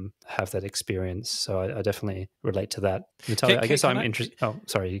yourself have that experience. So I definitely relate to that. Natalia, I guess I'm interested. Oh,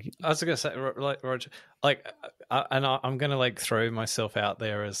 sorry. I was going to say, like, Roger, like, I'm going to like throw myself out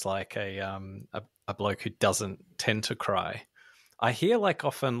there as like a bloke who doesn't tend to cry. I hear like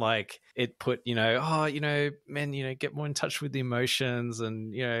often like it put, men, get more in touch with the emotions,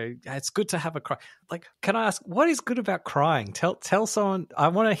 and, it's good to have a cry. Like, can I ask, what is good about crying? Tell someone. I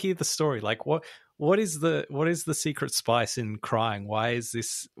want to hear the story. Like, what is the secret spice in crying? Why is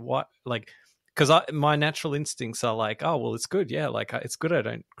this, what, like, because my natural instincts are like, oh, well, it's good. Yeah. Like, it's good.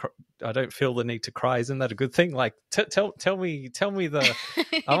 I don't feel the need to cry. Isn't that a good thing? Like, tell me the,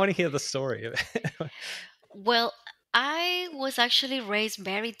 I want to hear the story. Well, I was actually raised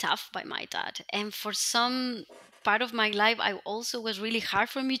very tough by my dad. And for some part of my life, I also was really hard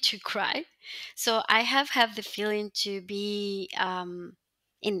for me to cry. So I have had the feeling to be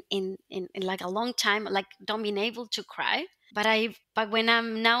in like a long time, like don't being able to cry. But when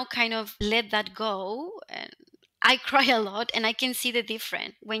I'm now kind of let that go, and I cry a lot, and I can see the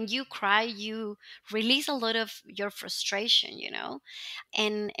difference. When you cry, you release a lot of your frustration,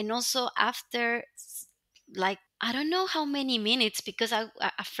 and also after, like, I don't know how many minutes, because a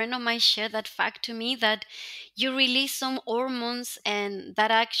friend of mine shared that fact to me, that you release some hormones and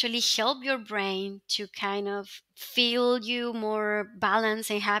that actually help your brain to kind of feel you more balanced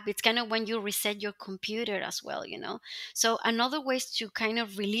and happy. It's kind of when you reset your computer as well. So another ways to kind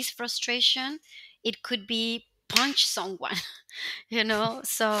of release frustration, it could be punch someone.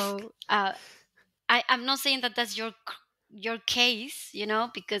 So I'm not saying that that's your case,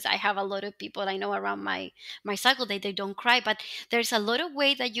 because I have a lot of people I know around my cycle that they don't cry, but there's a lot of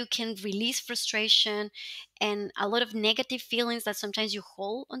way that you can release frustration and a lot of negative feelings that sometimes you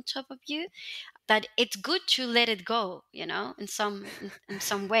hold on top of you, that it's good to let it go, in some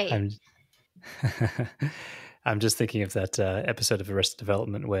way. I'm I'm just thinking of that episode of Arrested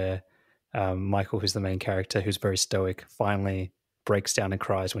Development where Michael, who's the main character, who's very stoic, finally breaks down and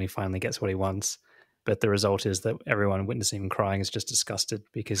cries when he finally gets what he wants. But the result is that everyone witnessing him crying is just disgusted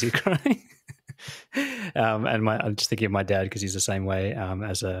because he's crying. And I'm just thinking of my dad because he's the same way.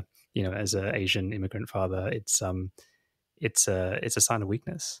 As a Asian immigrant father, it's a sign of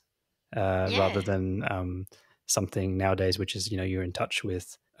weakness rather than something nowadays, which is you're in touch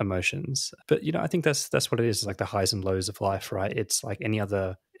with emotions. But I think that's what it is. It's like the highs and lows of life, right? It's like any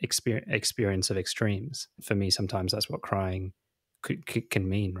other experience of extremes. For me, sometimes that's what crying can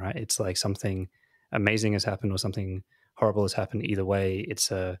mean, right? It's like something amazing has happened or something horrible has happened. Either way,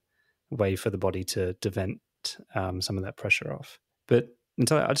 it's a way for the body to vent some of that pressure off. But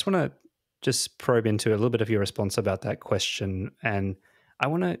Natalia, I just want to just probe into a little bit of your response about that question. And I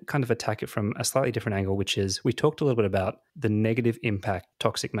want to kind of attack it from a slightly different angle, which is we talked a little bit about the negative impact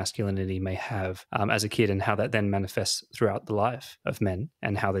toxic masculinity may have as a kid and how that then manifests throughout the life of men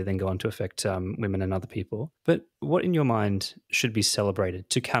and how they then go on to affect women and other people. But what in your mind should be celebrated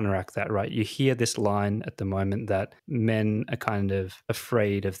to counteract that, right? You hear this line at the moment that men are kind of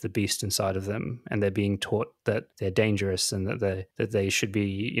afraid of the beast inside of them and they're being taught that they're dangerous and that they should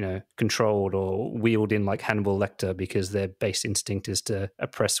be, controlled or wheeled in like Hannibal Lecter because their base instinct is to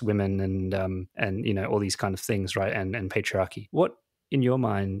oppress women and all these kind of things, right? And patriarchy. What in your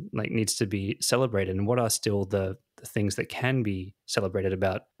mind like needs to be celebrated, and what are still the things that can be celebrated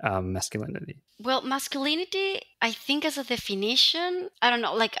about masculinity? Well, masculinity, I think as a definition, I don't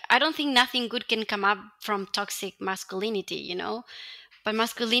know, like I don't think nothing good can come up from toxic masculinity. But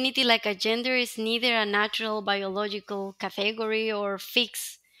masculinity, like a gender, is neither a natural biological category or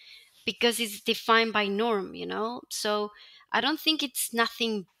fixed because it's defined by norm. So I don't think it's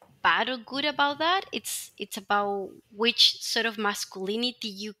nothing bad or good about that. It's about which sort of masculinity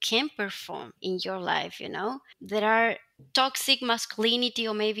you can perform in your life. There are toxic masculinity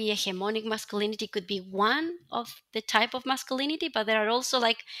or maybe hegemonic masculinity could be one of the type of masculinity, but there are also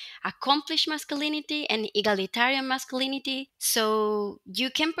like accomplished masculinity and egalitarian masculinity. So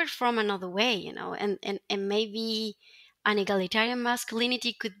you can perform another way. And maybe an egalitarian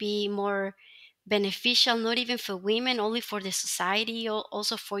masculinity could be more beneficial, not even for women, only for the society, or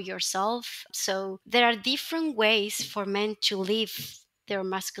also for yourself. So there are different ways for men to live their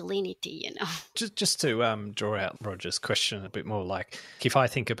masculinity. Just to draw out Roger's question a bit more, like if I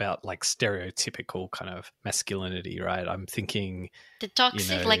think about like stereotypical kind of masculinity, right? I'm thinking the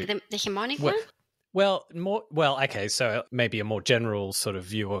toxic, like the hegemonic one. Okay, so maybe a more general sort of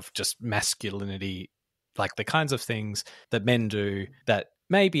view of just masculinity, like the kinds of things that men do that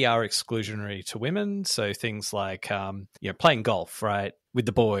maybe are exclusionary to women. So things like, playing golf, right, with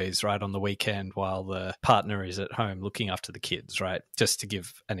the boys, right, on the weekend while the partner is at home looking after the kids, right, just to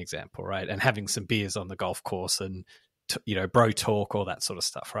give an example, right, and having some beers on the golf course and, bro talk, all that sort of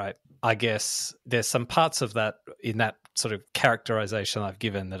stuff, right? I guess there's some parts of that in that sort of characterization I've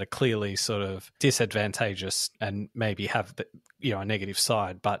given that are clearly sort of disadvantageous and maybe have, a negative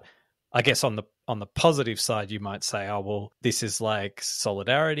side. But I guess on the positive side, you might say, oh, well, this is like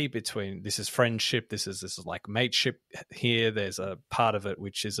solidarity this is friendship, this is like mateship here. There's a part of it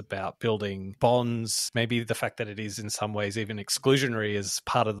which is about building bonds. Maybe the fact that it is in some ways even exclusionary is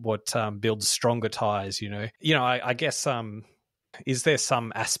part of what builds stronger ties, I guess is there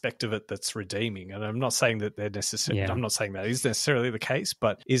some aspect of it that's redeeming? And I'm not saying that they're necessarily. Yeah. I'm not saying that is necessarily the case,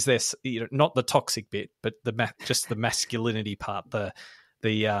 but is there, not the toxic bit, but just the masculinity part, the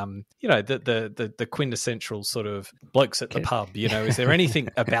quintessential sort of blokes at the pub, is there anything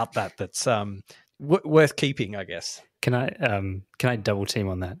about that that's worth keeping, I guess? Can I double team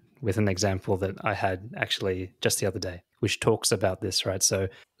on that with an example that I had actually just the other day, which talks about this, right? So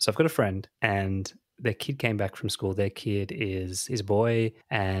I've got a friend and their kid came back from school. Their kid is a boy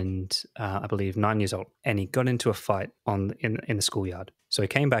and I believe 9 years old, and he got into a fight in the schoolyard. So he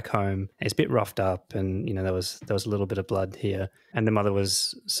came back home. It's a bit roughed up, and there was a little bit of blood here. And the mother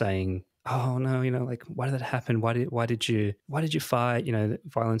was saying, "Oh no, like why did that happen? Why did you fight?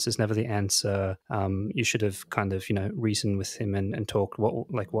 Violence is never the answer. You should have kind of reasoned with him and talked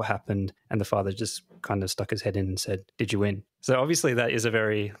what happened." And the father just kind of stuck his head in and said, "Did you win?" So obviously that is a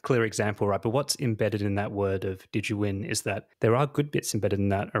very clear example, right? But what's embedded in that word of "did you win" is that there are good bits embedded in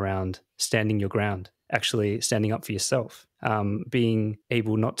that around standing your ground, actually standing up for yourself, being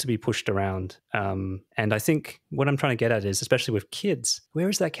able not to be pushed around. And I think what I'm trying to get at is, especially with kids, where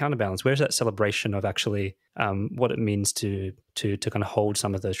is that counterbalance? Where is that celebration of actually what it means to kind of hold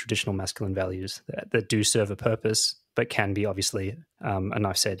some of those traditional masculine values that do serve a purpose, but can be obviously a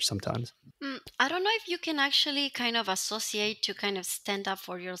knife's edge sometimes? I don't know if you can actually kind of associate to kind of stand up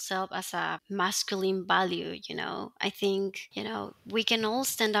for yourself as a masculine value. I think, we can all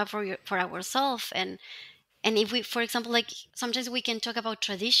stand up for ourselves. And if we, for example, like sometimes we can talk about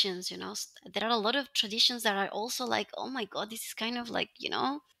traditions, there are a lot of traditions that are also like, oh my God, this is kind of like,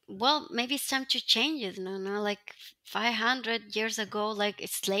 well, maybe it's time to change it. Like 500 years ago, like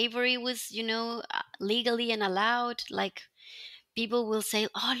slavery was, legally and allowed. Like people will say,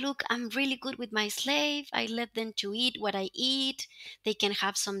 oh, look, I'm really good with my slave. I let them to eat what I eat. They can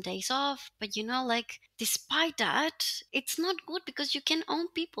have some days off. But, like despite that, it's not good because you can own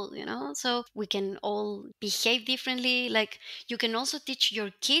people, so we can all behave differently. Like, you can also teach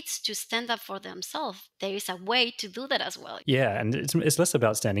your kids to stand up for themselves. There is a way to do that as well. Yeah, and it's less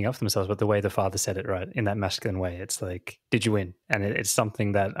about standing up for themselves, but the way the father said it, right, in that masculine way. It's like, did you win? And it's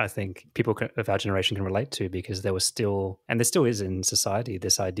something that I think people of our generation can relate to, because there was still, and there still is in society,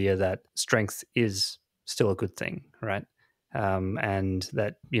 this idea that strength is still a good thing, right? And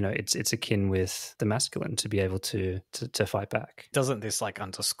that, it's akin with the masculine to be able to fight back. Doesn't this like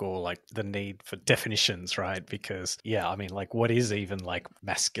underscore like the need for definitions, right? Because I mean, like, what is even like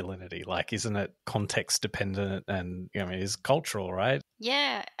masculinity? Like, isn't it context dependent, and is cultural, right?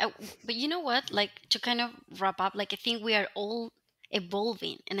 Yeah, but you know what? Like, to kind of wrap up, like, I think we are all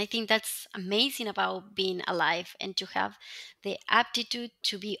evolving, and I think that's amazing about being alive, and to have the aptitude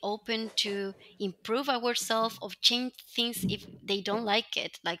to be open to improve ourselves, or change things if they don't like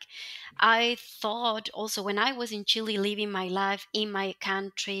it. Like, I thought also when I was in Chile, living my life in my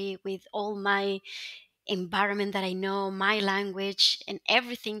country with all my environment that I know, my language, and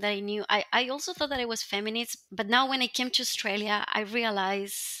everything that I knew. I also thought that I was feminist, but now when I came to Australia, I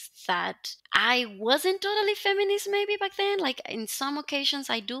realized that I wasn't totally feminist maybe back then. Like, in some occasions,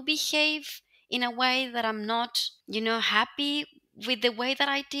 I do behave in a way that I'm not, happy with the way that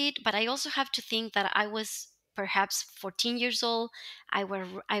I did, but I also have to think that I was perhaps 14 years old. I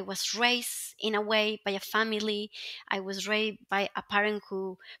was raised in a way by a family. I was raised by a parent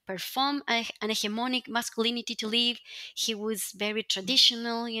who performed an hegemonic masculinity to live. He was very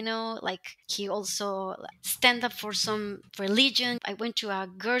traditional, like, he also stand up for some religion. I went to a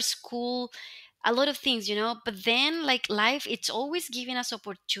girls' school, a lot of things, but then, like, life, it's always giving us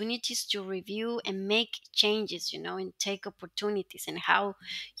opportunities to review and make changes, and take opportunities, and how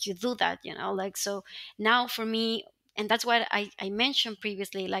you do that, like, so now for me, and that's what I mentioned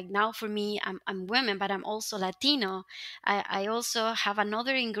previously, like, now for me, I'm women, but I'm also Latino. I also have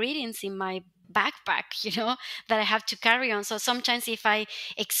another ingredients in my backpack, that I have to carry on. So sometimes if I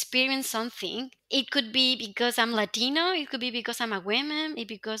experience something, it could be because I'm Latino, it could be because I'm a woman, it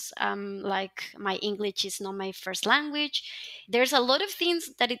because like, my English is not my first language. There's a lot of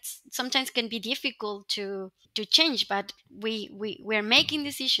things that it's sometimes can be difficult to change, but we're making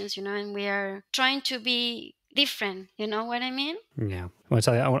decisions, and we are trying to be different. You know what I mean? Yeah. Well,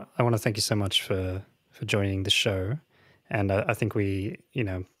 I want to thank you so much for joining the show. And I think we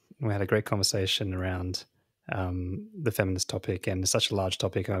had a great conversation around the feminist topic, and it's such a large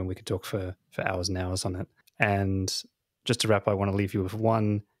topic, and we could talk for hours and hours on it. And just to wrap, I want to leave you with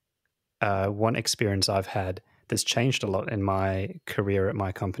one experience I've had that's changed a lot in my career at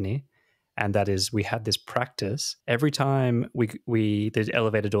my company. And that is, we had this practice every time the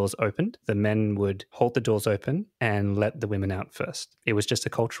elevator doors opened, the men would hold the doors open and let the women out first. It was just a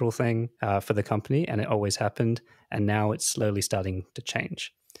cultural thing for the company, and it always happened. And now it's slowly starting to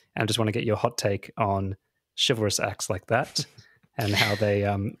change. And I just want to get your hot take on chivalrous acts like that, and how they,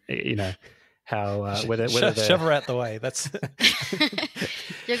 how whether shove her out the way. That's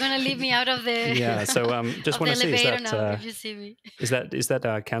You're gonna leave me out of the yeah. So just want to see, is that now, if you see me. is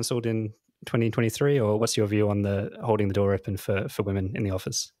that cancelled in 2023, or what's your view on the holding the door open for women in the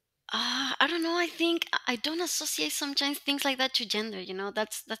office? I don't know. I think I don't associate sometimes things like that to gender.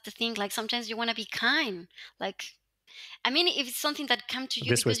 That's the thing. Like, sometimes you want to be kind. Like, I mean, if it's something that come to you,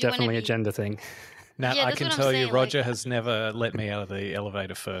 This was because definitely you a gender thing. Now, Yeah, I that's can what I'm tell you, saying, Roger like- has never let me out of the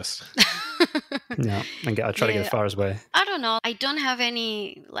elevator first. Yeah, and I try to get Yeah. as far as way. I don't know. I don't have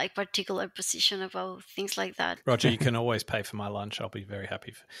any like particular position about things like that. Roger, you can always pay for my lunch. I'll be very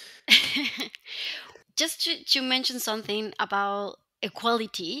happy. Just to mention something about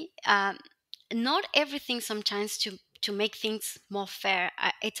equality, not everything sometimes to make things more fair.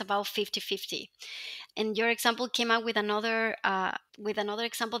 It's about 50-50. And your example came out with another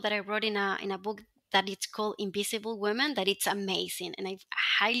example that I wrote in a book that it's called Invisible Women, that it's amazing, and I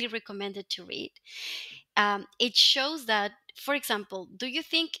highly recommend it to read. It shows that, for example, do you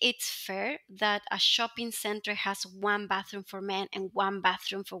think it's fair that a shopping center has one bathroom for men and one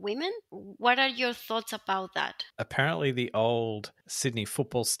bathroom for women? What are your thoughts about that? Apparently, the old Sydney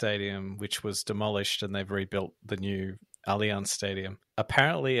football stadium, which was demolished, and they've rebuilt the new Allianz Stadium.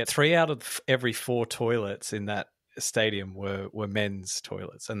 Apparently, 3 out of every 4 toilets in that stadium were men's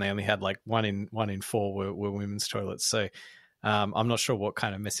toilets, and they only had like one in 4 were women's toilets. So I'm not sure what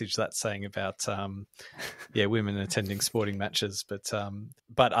kind of message that's saying about women attending sporting matches,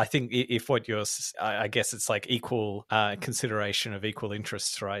 but I think if what you're, I guess it's like equal consideration of equal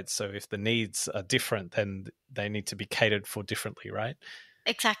interests, right? So if the needs are different, then they need to be catered for differently, right?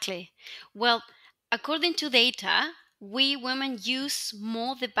 Exactly. Well, according to data, we women use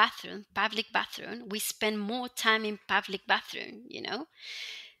more the bathroom, public bathroom. We spend more time in public bathroom,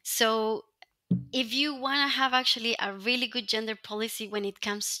 So if you want to have actually a really good gender policy when it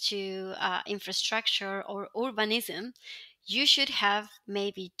comes to infrastructure or urbanism, you should have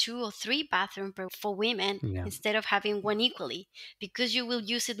maybe 2 or 3 bathrooms for women Yeah. instead of having one equally, because you will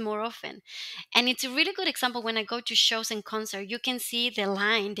use it more often. And it's a really good example when I go to shows and concerts. You can see the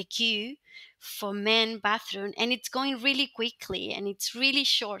line, the queue for men bathroom, and it's going really quickly and it's really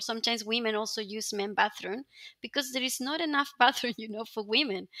short. Sometimes women also use men bathroom because there is not enough bathroom, for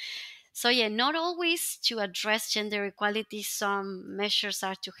women. So yeah, not always to address gender equality. Some measures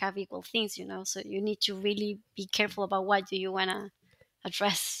are to have equal things, So you need to really be careful about what do you want to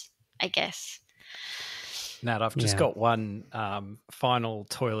address, I guess. Nat, I've just Yeah. got one final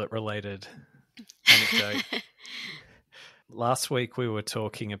toilet-related anecdote. Last week we were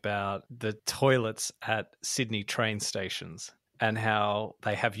talking about the toilets at Sydney train stations and how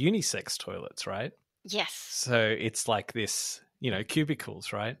they have unisex toilets, right? Yes. So it's like this,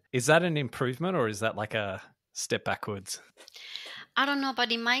 cubicles, right? Is that an improvement or is that like a step backwards? I don't know,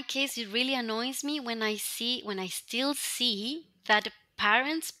 but in my case, it really annoys me when I still see that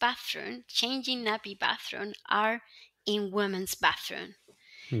parents' bathroom, changing nappy bathroom, are in women's bathroom.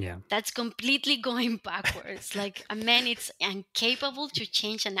 Yeah. That's completely going backwards. Like a man, it's incapable to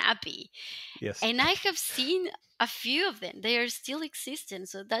change a nappy. Yes. And I have seen a few of them. They are still existing.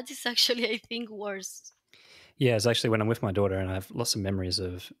 So that is actually, I think, worse. Yeah, it's actually when I'm with my daughter, and I have lots of memories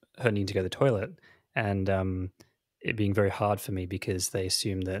of her needing to go to the toilet, and it being very hard for me because they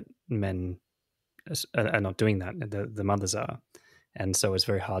assume that men are not doing that. The mothers are, and so it's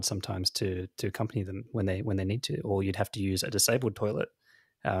very hard sometimes to accompany them when they need to, or you'd have to use a disabled toilet,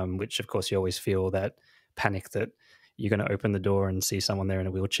 which of course you always feel that panic that you're going to open the door and see someone there in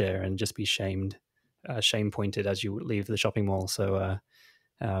a wheelchair and just be shame pointed as you leave the shopping mall. So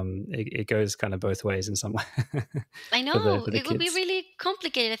it goes kind of both ways in some way. I know. for the It would be kids. really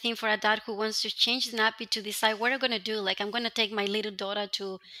complicated, I think, for a dad who wants to change the nappy to decide what I'm going to do. Like, I'm going to take my little daughter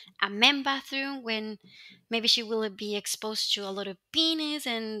to a men bathroom when maybe she will be exposed to a lot of penis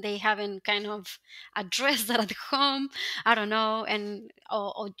and they haven't kind of addressed that at home. I don't know. And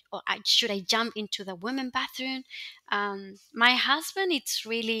should I jump into the women bathroom? My husband, it's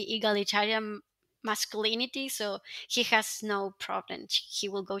really egalitarian masculinity, so he has no problem. He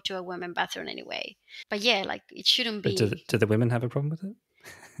will go to a women bathroom anyway. But yeah, like it shouldn't But be. do the women have a problem with it?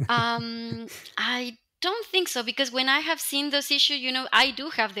 I don't think so, because when I have seen those issues, I do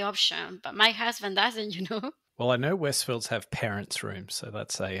have the option, but my husband doesn't. Well, I know Westfields have parents' rooms, so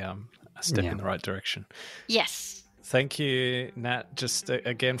that's a step Yeah. in the right direction. Yes. Thank you, Nat, just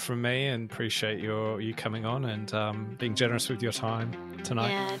again from me, and appreciate you coming on and being generous with your time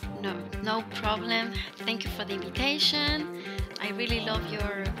tonight. Yeah, no problem. Thank you for the invitation. I really love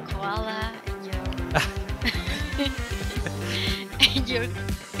your koala and your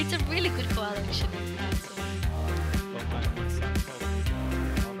it's a really good koala, actually.